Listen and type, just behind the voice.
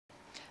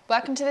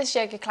Welcome to this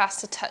yoga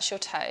class to touch your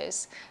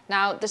toes.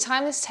 Now, the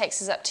time this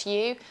takes is up to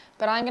you,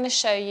 but I'm going to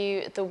show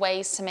you the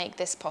ways to make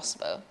this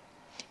possible.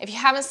 If you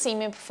haven't seen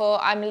me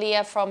before, I'm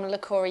Leah from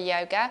Lakora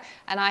Yoga,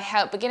 and I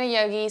help beginner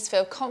yogis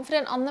feel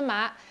confident on the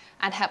mat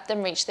and help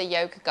them reach their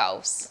yoga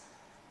goals.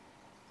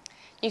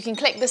 You can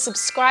click the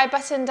subscribe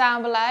button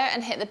down below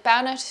and hit the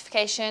bell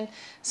notification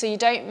so you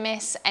don't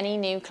miss any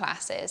new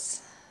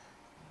classes.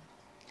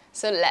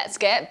 So let's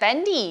get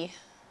bendy.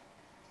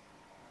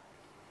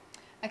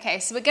 Okay,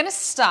 so we're going to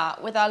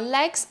start with our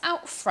legs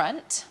out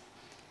front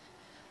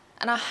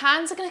and our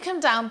hands are going to come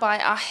down by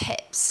our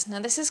hips. Now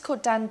this is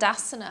called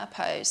Dandasana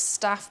pose,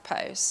 staff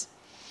pose.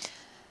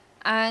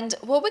 And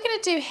what we're going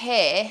to do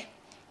here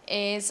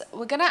is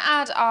we're going to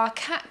add our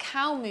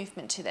cat-cow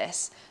movement to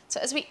this. So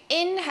as we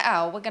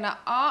inhale, we're going to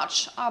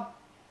arch our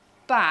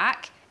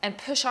back and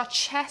push our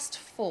chest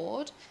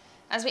forward.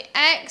 As we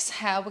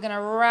exhale, we're going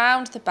to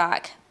round the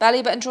back,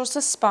 belly button draws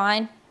the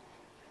spine,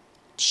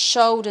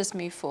 shoulders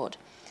move forward.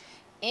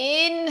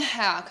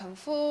 Inhale, come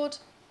forward,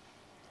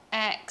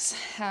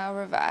 exhale,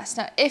 reverse.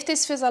 Now, if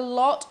this feels a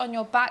lot on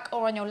your back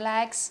or on your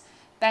legs,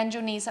 bend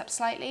your knees up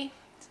slightly.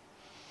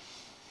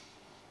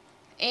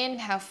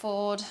 Inhale,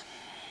 forward,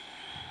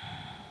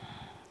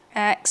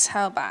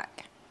 exhale,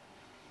 back.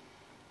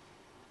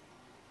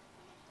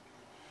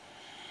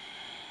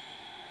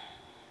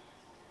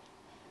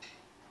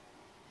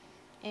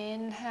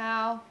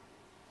 Inhale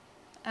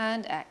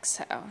and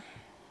exhale.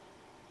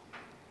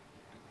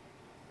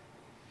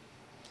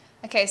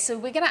 Okay, so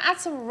we're going to add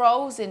some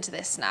rolls into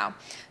this now.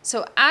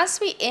 So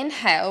as we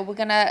inhale, we're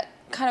going to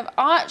kind of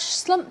arch,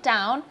 slump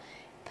down,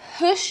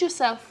 push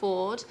yourself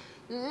forward,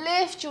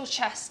 lift your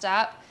chest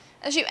up.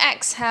 As you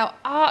exhale,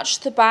 arch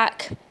the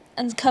back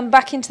and come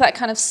back into that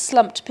kind of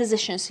slumped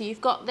position. So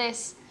you've got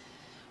this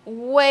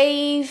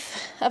wave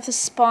of the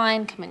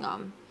spine coming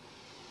on.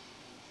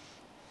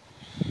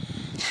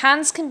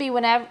 Hands can be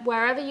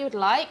wherever you would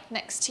like,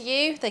 next to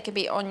you. They can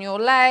be on your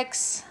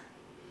legs.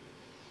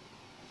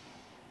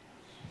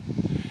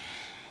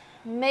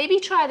 Maybe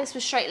try this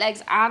with straight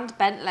legs and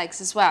bent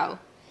legs as well,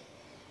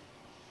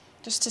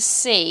 just to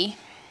see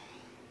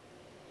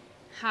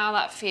how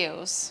that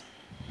feels.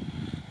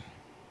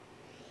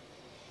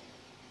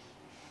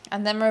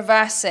 And then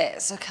reverse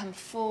it, so come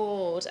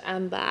forward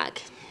and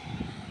back.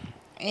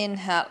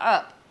 Inhale,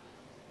 up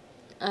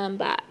and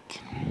back.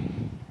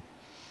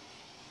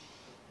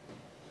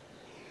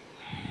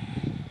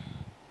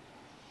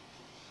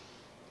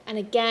 And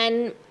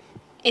again,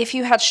 if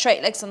you had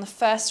straight legs on the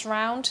first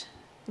round,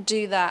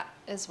 do that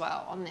as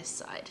well on this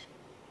side.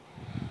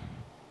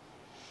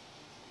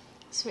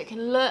 So it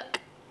can look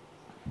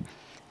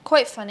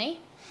quite funny,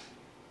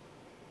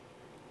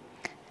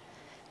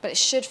 but it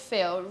should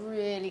feel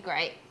really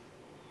great.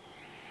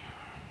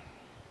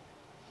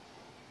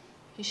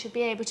 You should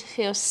be able to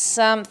feel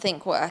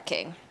something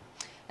working.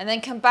 And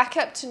then come back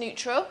up to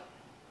neutral.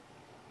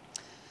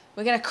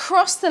 We're going to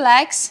cross the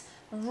legs,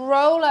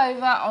 roll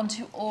over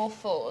onto all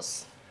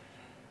fours.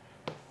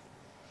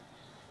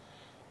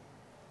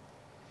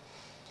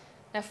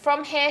 Now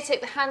from here, take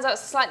the hands out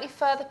slightly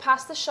further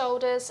past the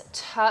shoulders,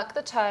 tuck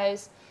the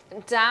toes,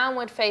 and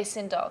downward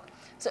facing dog.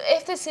 So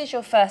if this is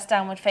your first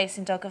downward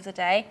facing dog of the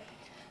day,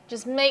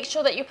 just make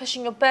sure that you're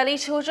pushing your belly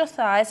towards your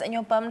thighs and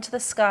your bum to the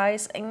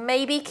skies, and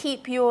maybe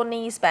keep your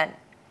knees bent.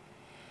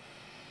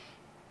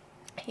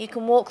 You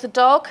can walk the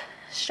dog,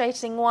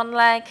 straightening one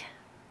leg,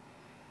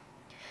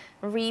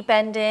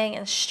 rebending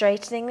and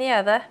straightening the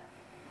other.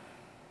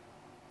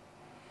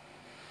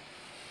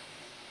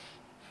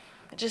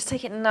 Just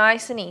take it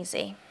nice and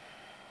easy.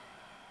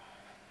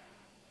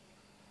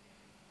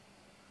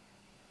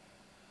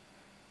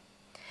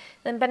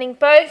 Then bending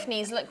both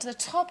knees, look to the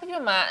top of your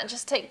mat and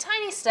just take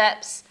tiny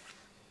steps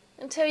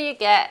until you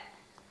get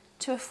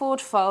to a forward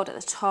fold at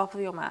the top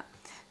of your mat.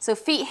 So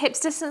feet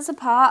hips distance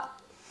apart,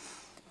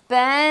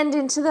 bend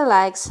into the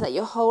legs so that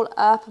your whole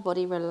upper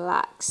body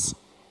relax.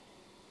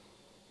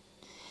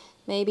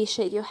 Maybe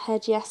shake your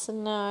head yes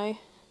and no.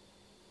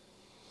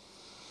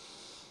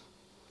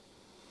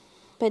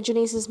 Bend your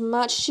knees as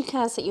much as you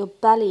can so that your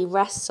belly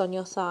rests on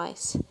your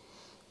thighs.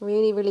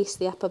 Really release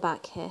the upper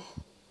back here.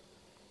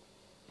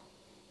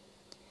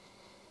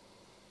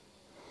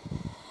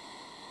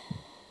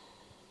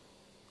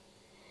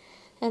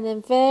 And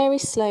then very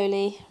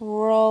slowly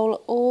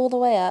roll all the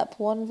way up,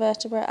 one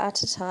vertebra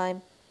at a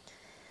time,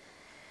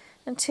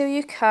 until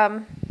you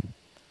come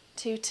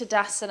to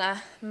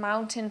Tadasana,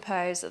 mountain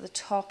pose at the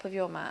top of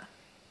your mat.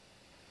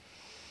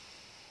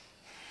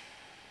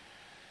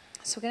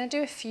 So we're going to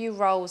do a few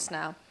rolls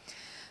now.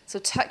 So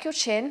tuck your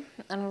chin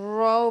and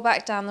roll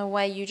back down the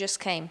way you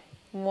just came.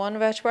 One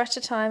vertebra at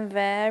a time,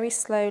 very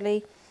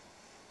slowly.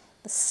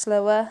 The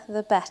slower,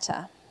 the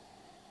better.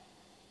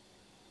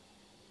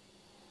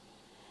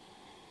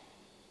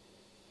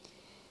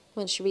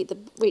 Once you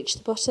reach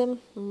the bottom,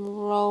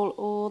 roll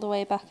all the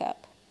way back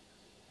up.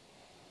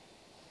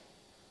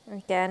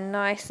 Again,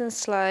 nice and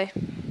slow.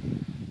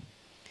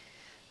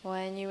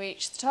 When you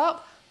reach the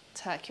top,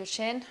 tuck your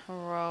chin,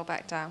 roll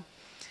back down.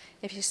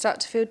 If you start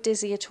to feel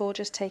dizzy at all,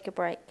 just take a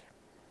break.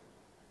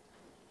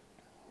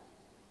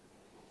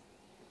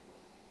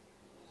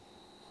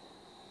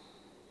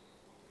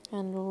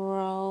 And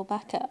roll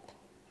back up.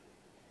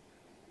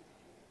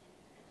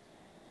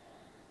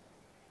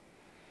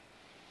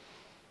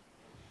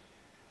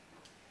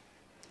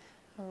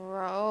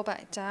 Roll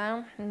back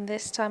down, and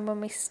this time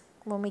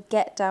when we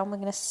get down, we're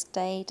going to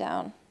stay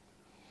down.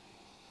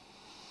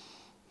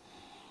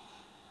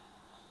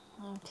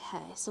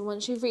 Okay, so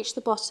once you've reached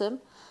the bottom,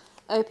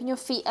 open your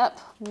feet up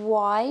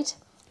wide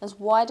as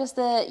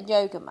the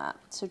yoga mat,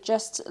 so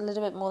just a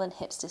little bit more than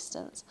hips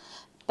distance.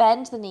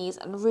 Bend the knees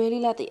and really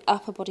let the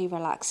upper body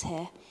relax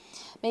here.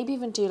 Maybe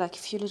even do like a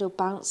few little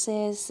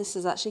bounces. This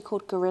is actually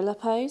called gorilla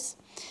pose.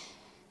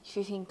 If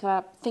you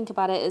think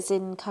about it as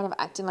in kind of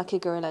acting like a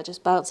gorilla,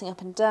 just bouncing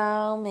up and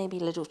down, maybe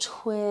little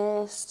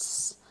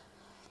twists,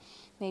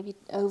 maybe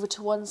over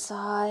to one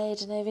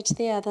side and over to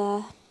the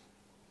other.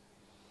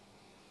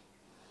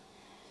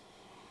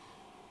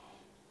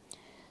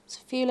 So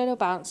a few little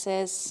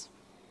bounces.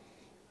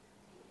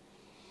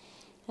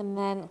 And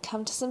then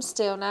come to some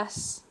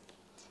stillness.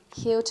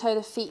 Heel toe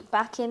the feet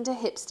back into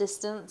hips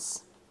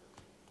distance.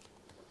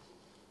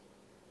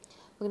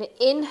 We're going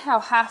to inhale,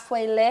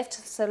 halfway lift,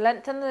 so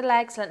lengthen the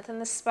legs, lengthen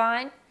the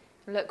spine.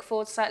 Look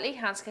forward slightly,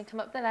 hands can come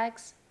up the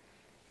legs.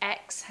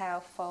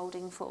 Exhale,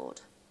 folding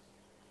forward.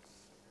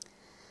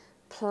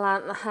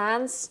 Plant the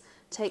hands,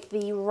 take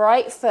the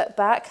right foot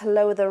back,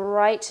 lower the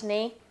right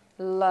knee,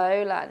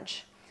 low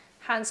lunge.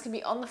 Hands can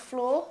be on the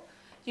floor,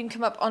 you can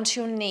come up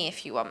onto your knee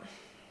if you want.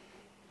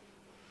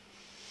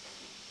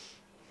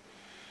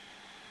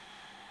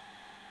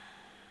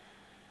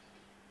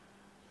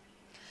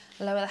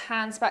 Lower the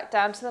hands back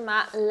down to the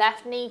mat.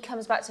 Left knee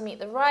comes back to meet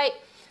the right.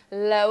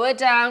 Lower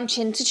down,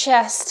 chin to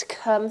chest.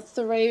 Come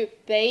through,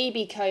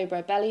 baby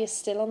cobra. Belly is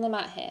still on the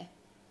mat here.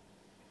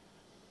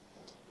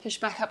 Push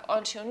back up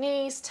onto your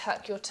knees.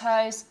 Tuck your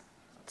toes.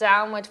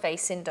 Downward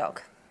facing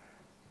dog.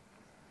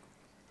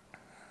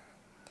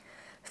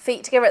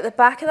 Feet together at the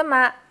back of the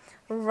mat.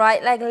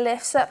 Right leg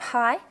lifts up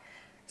high.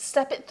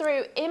 Step it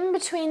through in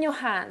between your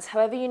hands,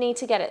 however you need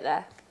to get it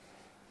there.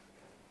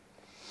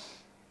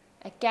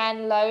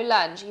 Again, low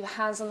lunge, either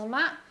hands on the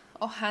mat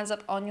or hands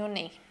up on your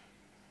knee.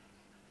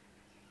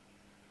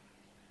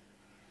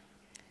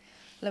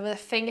 Lower the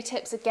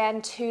fingertips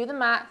again to the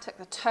mat, tuck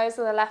the toes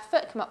of the left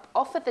foot, come up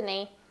off of the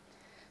knee.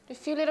 Do a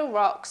few little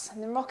rocks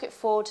and then rock it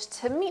forward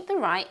to meet the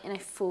right in a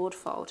forward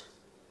fold.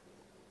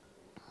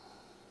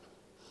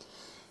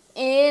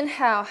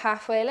 Inhale,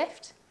 halfway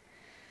lift.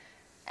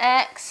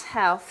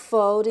 Exhale,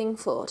 folding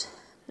forward.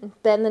 And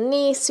bend the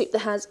knees, sweep the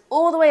hands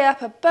all the way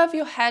up above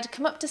your head,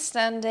 come up to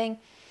standing.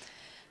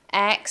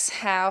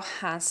 Exhale,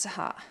 hands to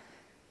heart.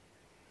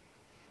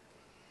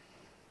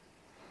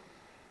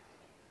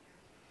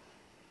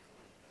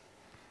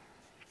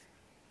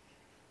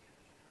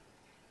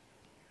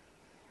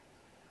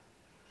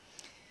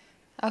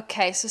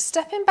 Okay, so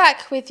stepping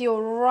back with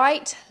your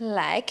right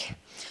leg,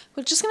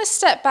 we're just going to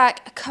step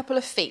back a couple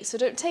of feet. So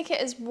don't take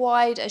it as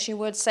wide as you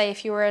would say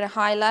if you were in a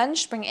high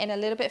lunge. Bring it in a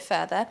little bit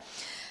further.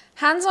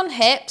 Hands on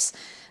hips.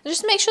 And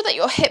just make sure that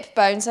your hip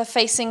bones are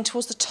facing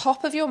towards the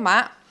top of your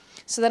mat.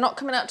 So they're not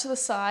coming out to the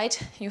side,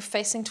 you're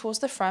facing towards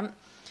the front.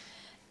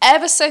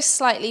 Ever so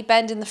slightly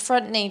bend in the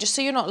front knee, just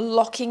so you're not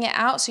locking it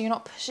out, so you're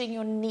not pushing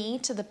your knee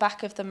to the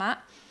back of the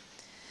mat.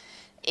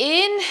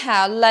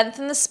 Inhale,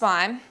 lengthen the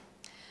spine.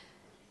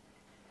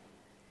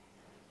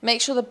 Make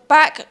sure the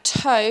back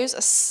toes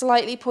are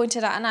slightly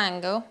pointed at an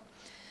angle.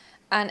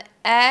 And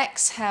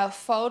exhale,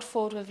 fold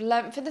forward with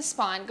length in the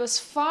spine. Go as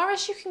far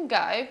as you can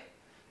go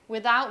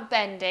without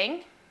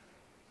bending.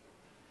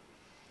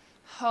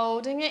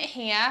 Holding it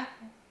here.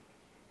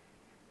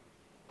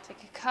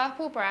 Take a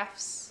couple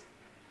breaths.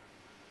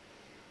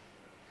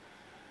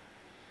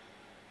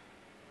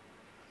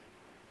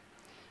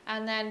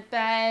 And then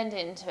bend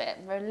into it,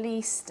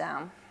 release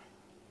down.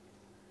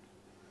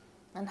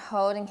 And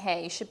holding here,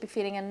 you should be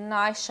feeling a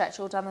nice stretch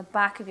all down the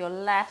back of your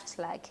left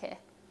leg here.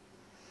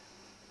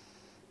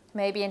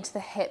 Maybe into the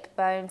hip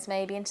bones,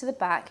 maybe into the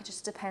back, it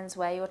just depends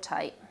where you're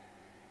tight.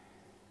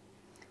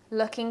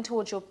 Looking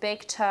towards your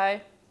big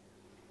toe.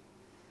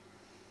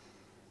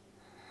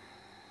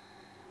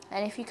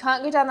 And if you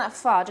can't go down that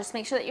far, just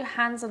make sure that your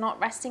hands are not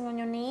resting on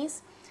your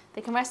knees. They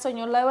can rest on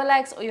your lower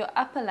legs or your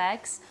upper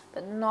legs,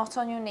 but not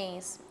on your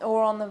knees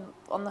or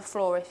on the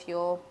floor if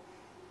you're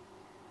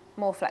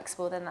more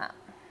flexible than that.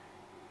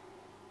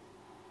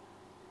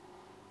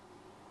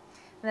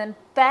 And then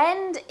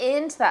bend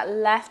into that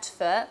left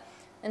foot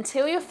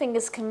until your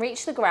fingers can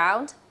reach the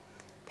ground.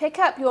 Pick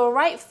up your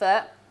right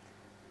foot,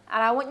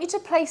 and I want you to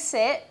place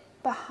it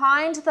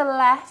behind the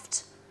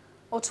left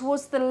or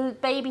towards the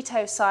baby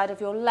toe side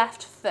of your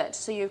left foot.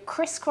 So you've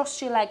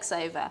crisscrossed your legs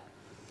over.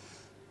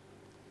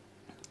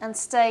 And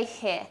stay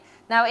here.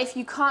 Now if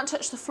you can't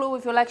touch the floor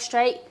with your legs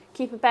straight,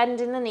 keep a bend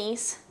in the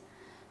knees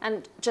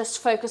and just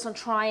focus on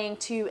trying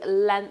to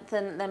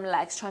lengthen them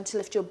legs, trying to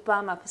lift your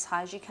bum up as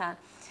high as you can.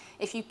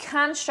 If you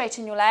can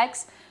straighten your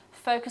legs,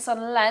 focus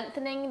on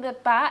lengthening the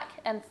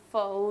back and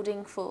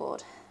folding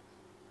forward.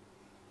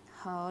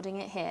 Holding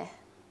it here.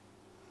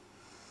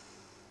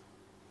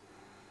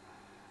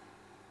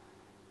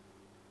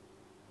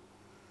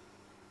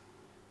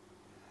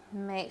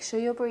 Make sure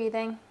you're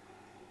breathing.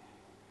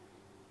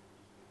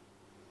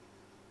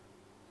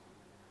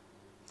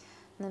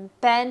 And then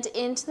bend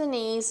into the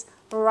knees,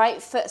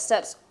 right foot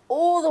steps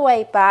all the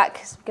way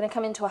back. So we're going to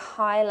come into a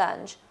high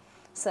lunge.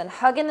 So then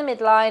hug in the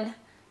midline,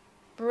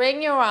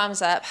 bring your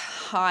arms up,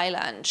 high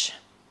lunge.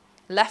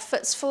 Left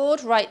foot's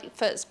forward, right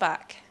foot's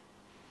back.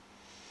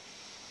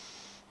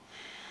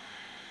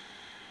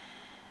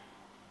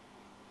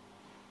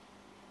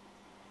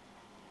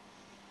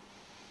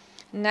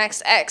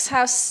 Next,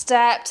 exhale,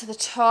 step to the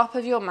top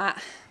of your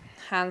mat,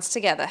 hands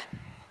together.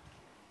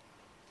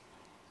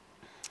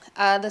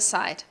 Other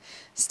side.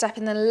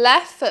 Stepping the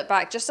left foot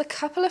back just a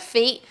couple of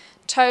feet,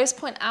 toes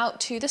point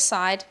out to the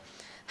side.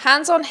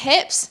 Hands on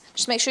hips,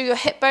 just make sure your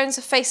hip bones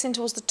are facing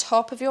towards the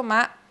top of your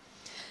mat.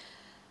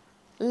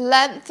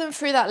 Lengthen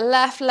through that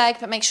left leg,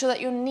 but make sure that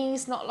your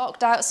knee's not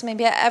locked out, so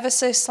maybe an ever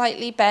so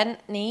slightly bent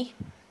knee.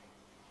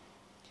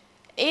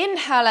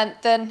 Inhale,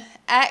 lengthen.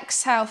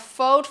 Exhale,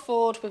 fold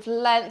forward with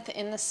length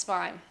in the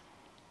spine.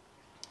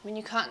 When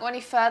you can't go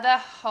any further,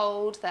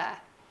 hold there.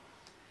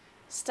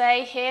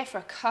 Stay here for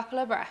a couple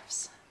of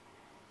breaths.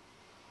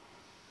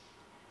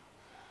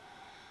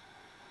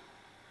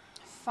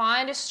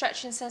 Find a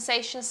stretching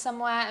sensation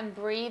somewhere and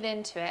breathe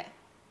into it.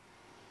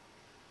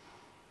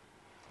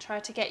 Try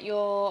to get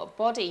your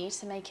body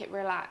to make it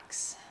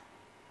relax.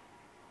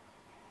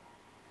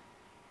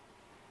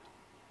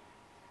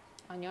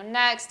 On your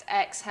next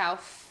exhale,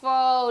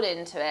 fold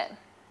into it.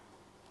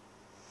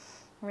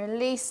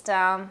 Release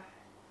down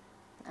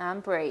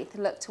and breathe.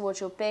 Look towards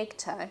your big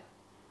toe.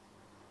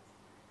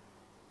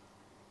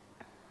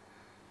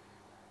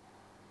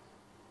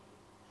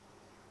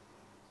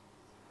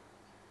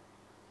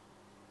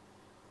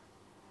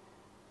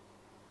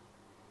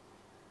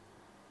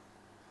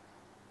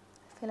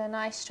 Feel a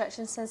nice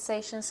stretching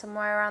sensation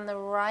somewhere around the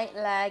right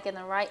leg and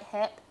the right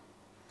hip.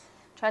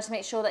 Try to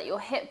make sure that your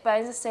hip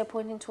bones are still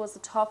pointing towards the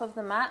top of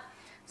the mat.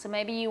 So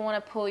maybe you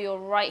want to pull your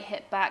right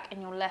hip back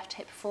and your left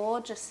hip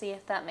forward. Just see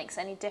if that makes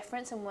any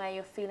difference in where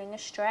you're feeling a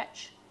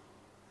stretch.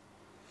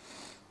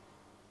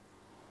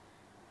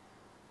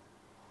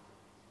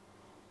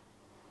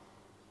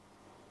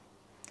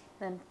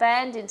 Then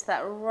bend into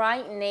that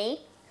right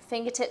knee,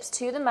 fingertips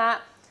to the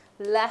mat.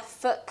 Left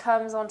foot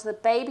comes onto the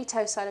baby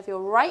toe side of your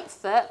right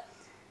foot.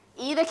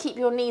 Either keep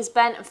your knees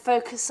bent and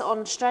focus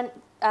on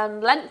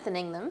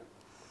lengthening them,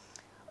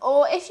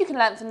 or if you can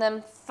lengthen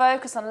them,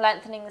 focus on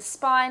lengthening the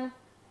spine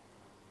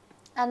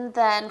and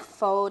then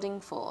folding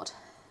forward.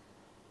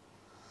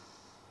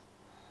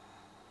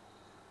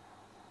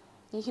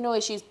 You can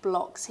always use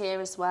blocks here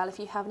as well if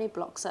you have any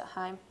blocks at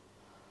home.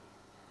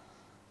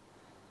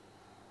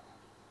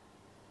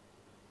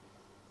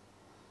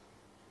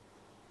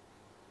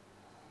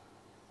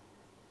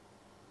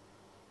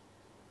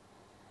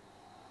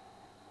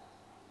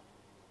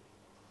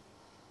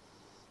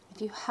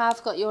 If you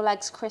have got your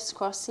legs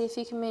crisscrossed, see if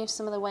you can move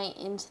some of the weight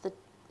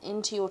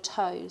into your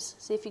toes.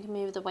 See if you can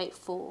move the weight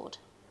forward.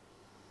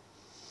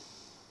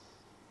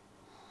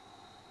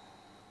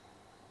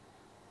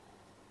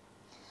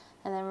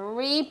 And then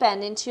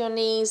re-bend into your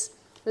knees,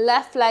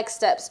 left leg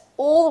steps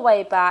all the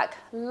way back,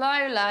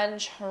 low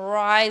lunge,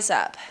 rise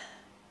up.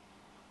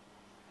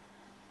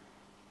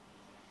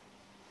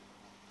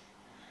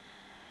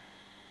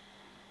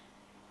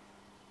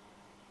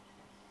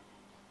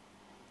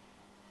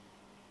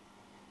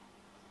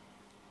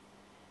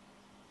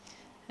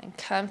 And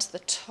come to the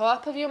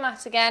top of your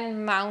mat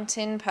again,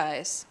 mountain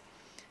pose.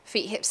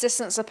 Feet hips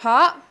distance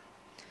apart.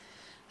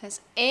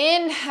 Let's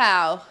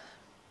inhale,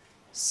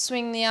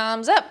 swing the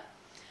arms up.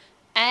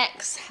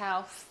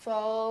 Exhale,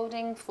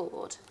 folding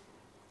forward.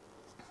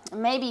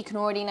 And maybe you can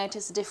already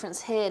notice a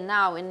difference here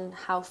now in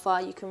how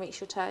far you can reach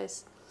your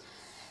toes.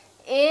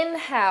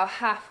 Inhale,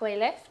 halfway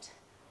lift.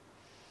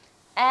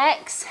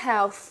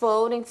 Exhale,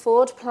 folding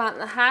forward, plant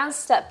the hands,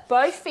 step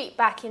both feet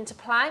back into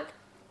plank,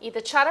 either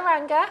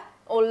chaturanga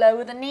or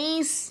lower the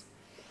knees,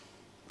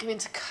 go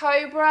into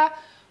cobra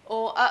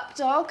or up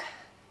dog,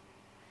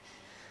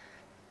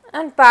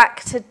 and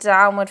back to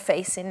downward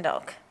facing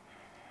dog.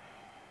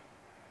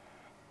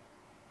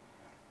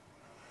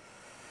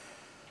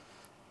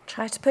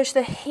 Try to push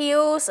the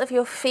heels of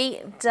your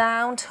feet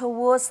down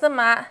towards the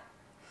mat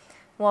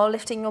while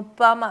lifting your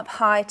bum up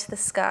high to the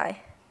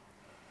sky.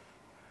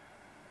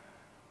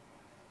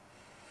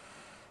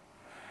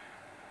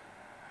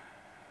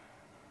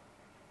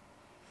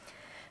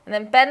 And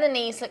then bend the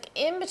knees, look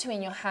in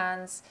between your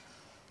hands.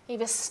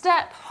 Either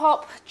step,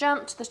 hop,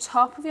 jump to the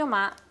top of your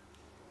mat.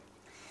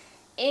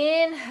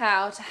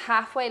 Inhale to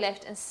halfway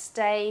lift and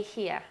stay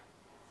here.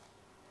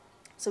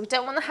 So we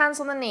don't want the hands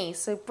on the knees,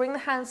 so bring the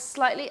hands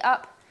slightly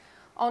up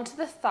onto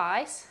the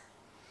thighs.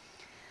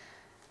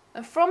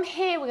 And from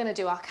here we're going to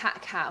do our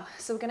cat-cow.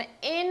 So we're going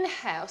to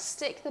inhale,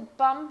 stick the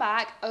bum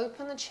back,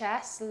 open the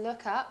chest,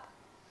 look up.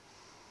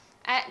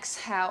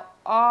 Exhale,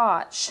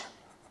 arch.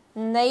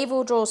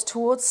 Navel draws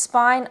towards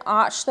spine,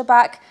 arch the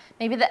back,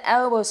 maybe the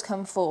elbows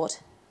come forward.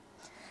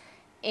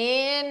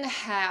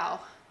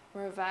 Inhale,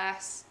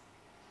 reverse.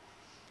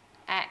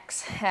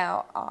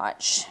 Exhale,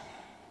 arch.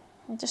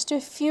 And just do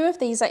a few of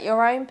these at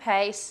your own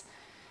pace.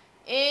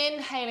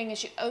 Inhaling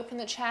as you open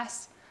the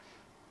chest,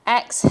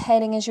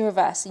 exhaling as you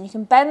reverse. And you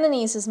can bend the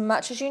knees as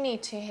much as you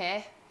need to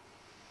here.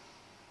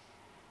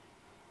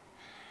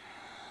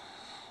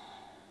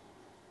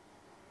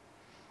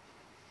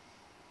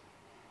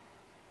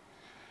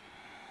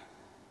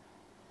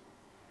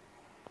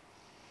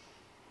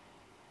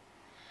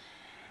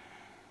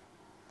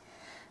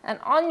 And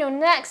on your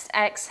next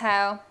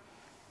exhale,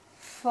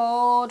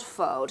 forward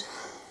fold.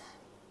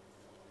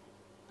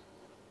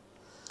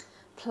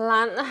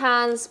 Plant the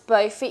hands,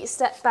 both feet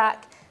step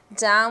back,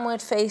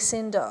 downward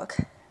facing dog.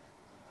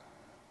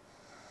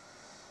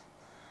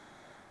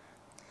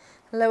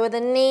 Lower the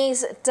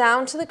knees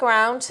down to the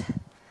ground,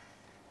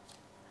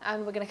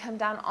 and we're going to come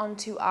down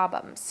onto our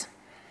bums.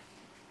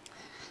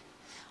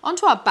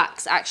 Onto our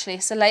backs actually,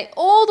 so lay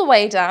all the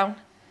way down.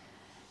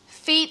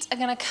 Feet are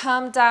going to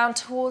come down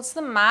towards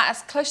the mat,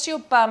 as close to your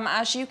bum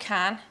as you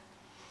can.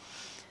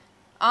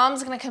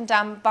 Arms are going to come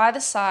down by the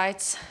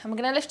sides, and we're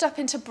going to lift up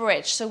into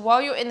bridge. So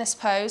while you're in this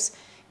pose,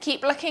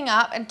 keep looking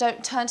up and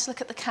don't turn to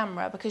look at the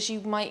camera because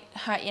you might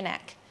hurt your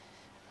neck.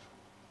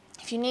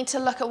 If you need to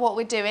look at what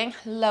we're doing,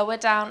 lower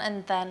down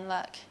and then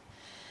look.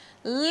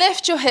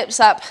 Lift your hips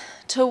up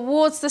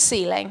towards the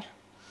ceiling.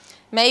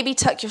 Maybe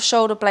tuck your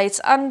shoulder blades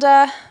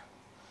under.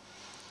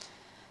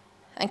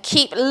 And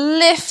keep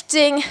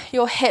lifting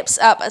your hips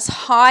up as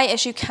high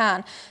as you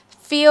can.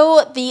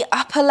 Feel the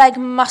upper leg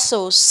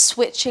muscles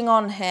switching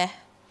on here.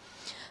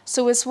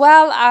 So as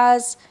well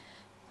as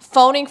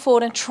folding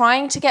forward and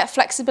trying to get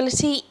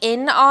flexibility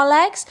in our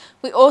legs,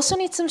 we also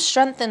need some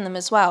strength in them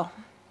as well.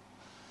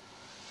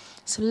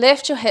 So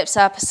lift your hips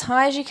up as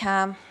high as you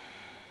can.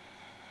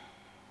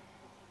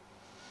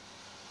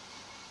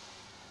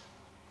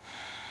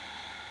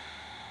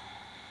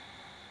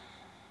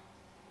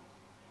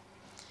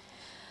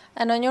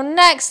 And on your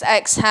next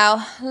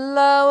exhale,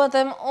 lower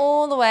them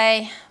all the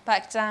way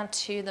back down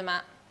to the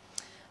mat.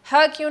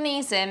 Hug your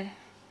knees in.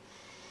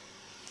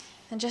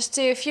 And just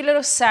do a few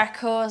little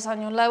circles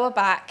on your lower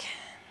back.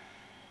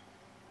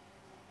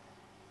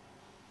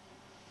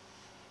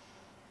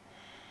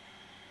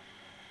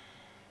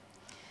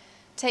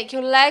 Take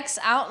your legs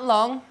out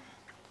long.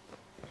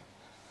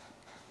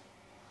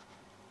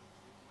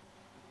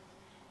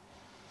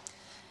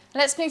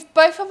 Let's move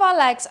both of our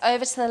legs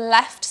over to the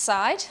left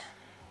side.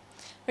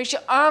 Reach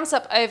your arms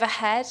up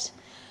overhead.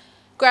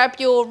 Grab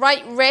your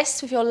right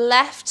wrist with your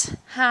left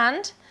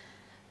hand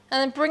and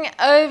then bring it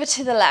over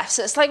to the left.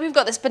 So it's like we've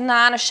got this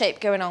banana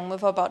shape going on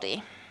with our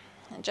body.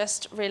 And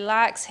just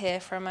relax here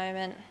for a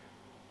moment.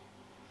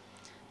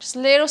 Just a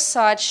little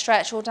side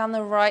stretch all down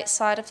the right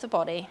side of the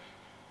body.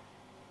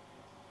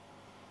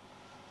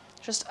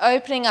 Just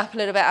opening up a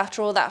little bit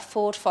after all that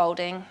forward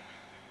folding.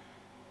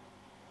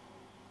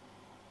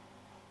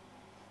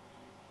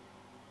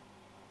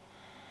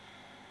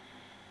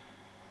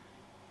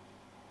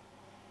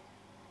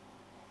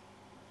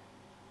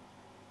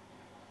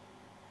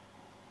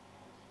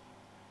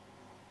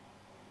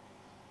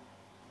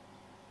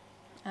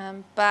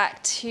 And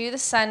back to the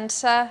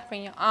center.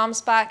 Bring your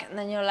arms back and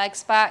then your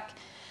legs back.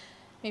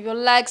 Move your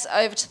legs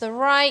over to the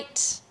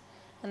right.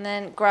 And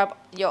then grab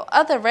your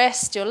other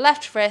wrist, your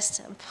left wrist,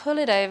 and pull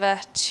it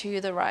over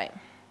to the right.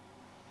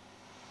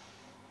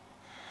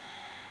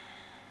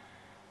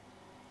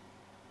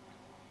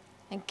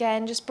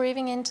 Again, just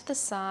breathing into the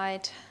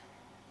side.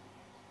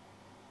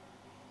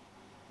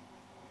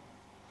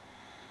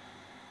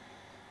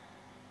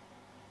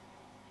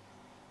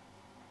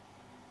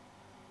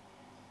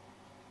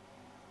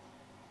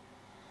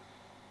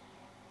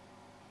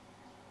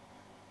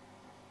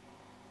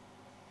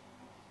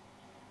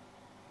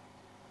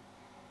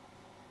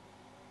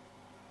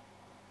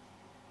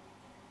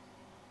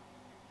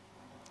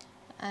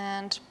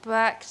 And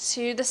back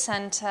to the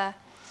center.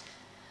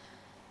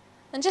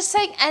 And just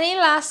take any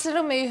last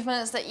little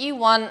movements that you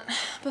want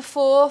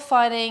before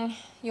finding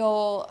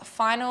your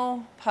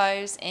final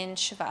pose in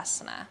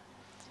Shavasana.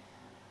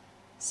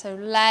 So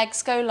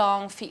legs go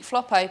long, feet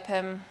flop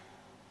open,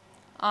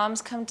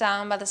 arms come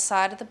down by the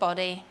side of the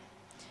body.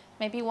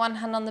 Maybe one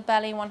hand on the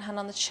belly, one hand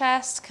on the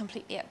chest,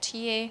 completely up to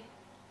you.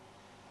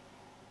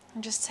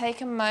 And just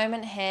take a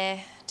moment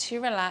here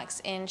to relax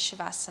in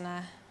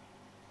Shavasana.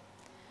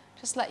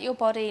 Just let your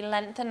body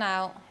lengthen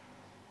out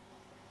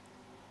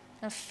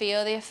and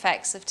feel the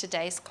effects of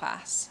today's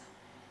class.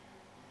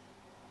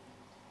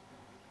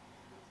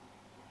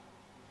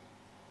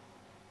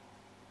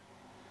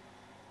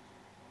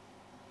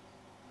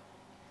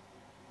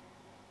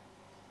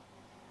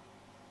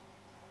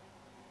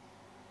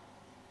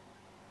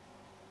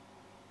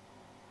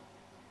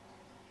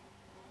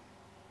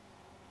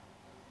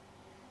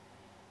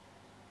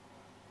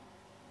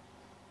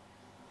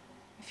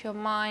 If your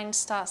mind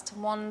starts to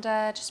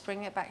wander, just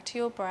bring it back to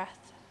your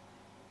breath.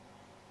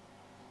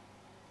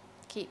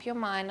 Keep your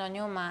mind on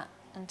your mat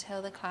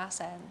until the class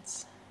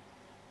ends.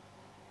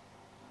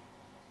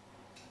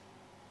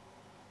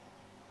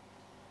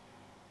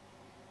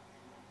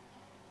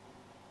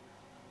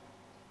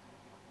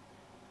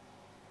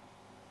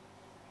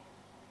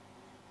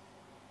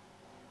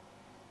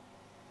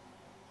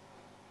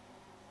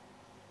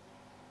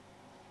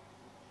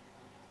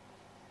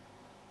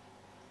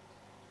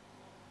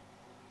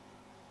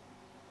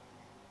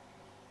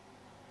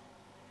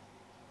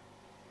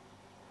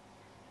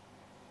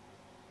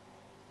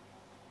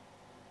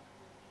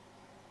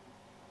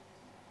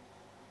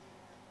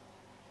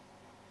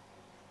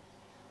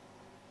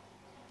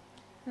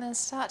 And then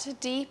start to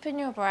deepen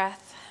your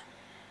breath.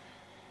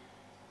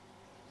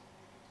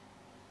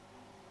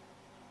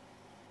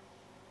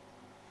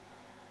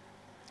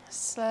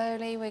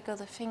 Slowly wiggle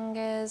the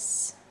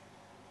fingers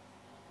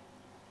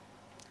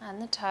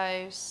and the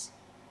toes.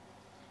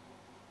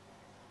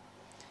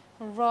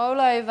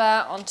 Roll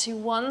over onto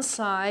one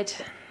side.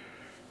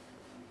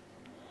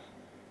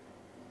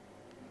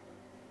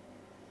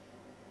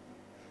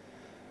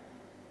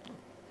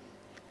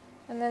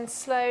 And then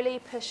slowly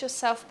push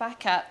yourself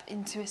back up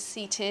into a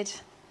seated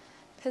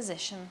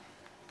position.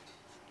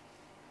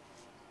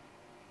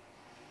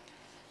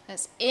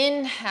 Let's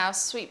inhale,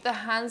 sweep the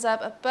hands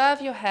up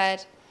above your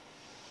head.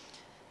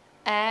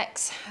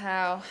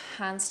 Exhale,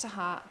 hands to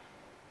heart.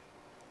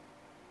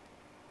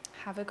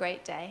 Have a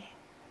great day.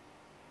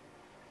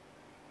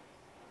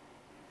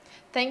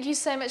 Thank you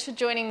so much for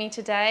joining me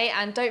today,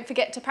 and don't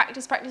forget to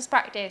practice, practice,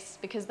 practice,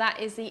 because that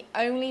is the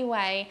only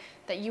way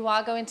that you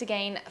are going to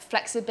gain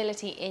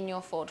flexibility in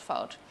your forward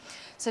fold.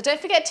 So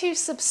don't forget to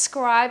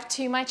subscribe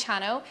to my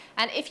channel,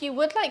 and if you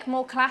would like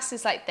more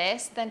classes like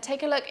this, then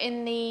take a look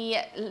in the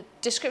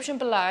description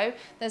below.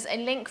 There's a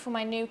link for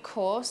my new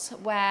course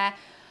where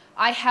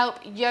I help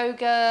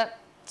yoga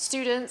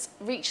students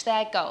reach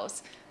their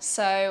goals.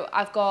 So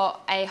I've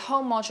got a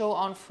whole module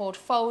on forward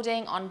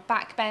folding, on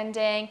back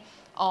bending,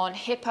 on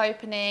hip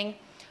opening,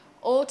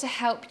 all to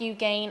help you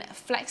gain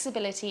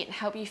flexibility and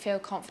help you feel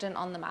confident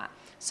on the mat.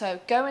 So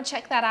go and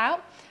check that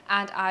out,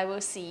 and I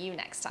will see you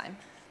next time.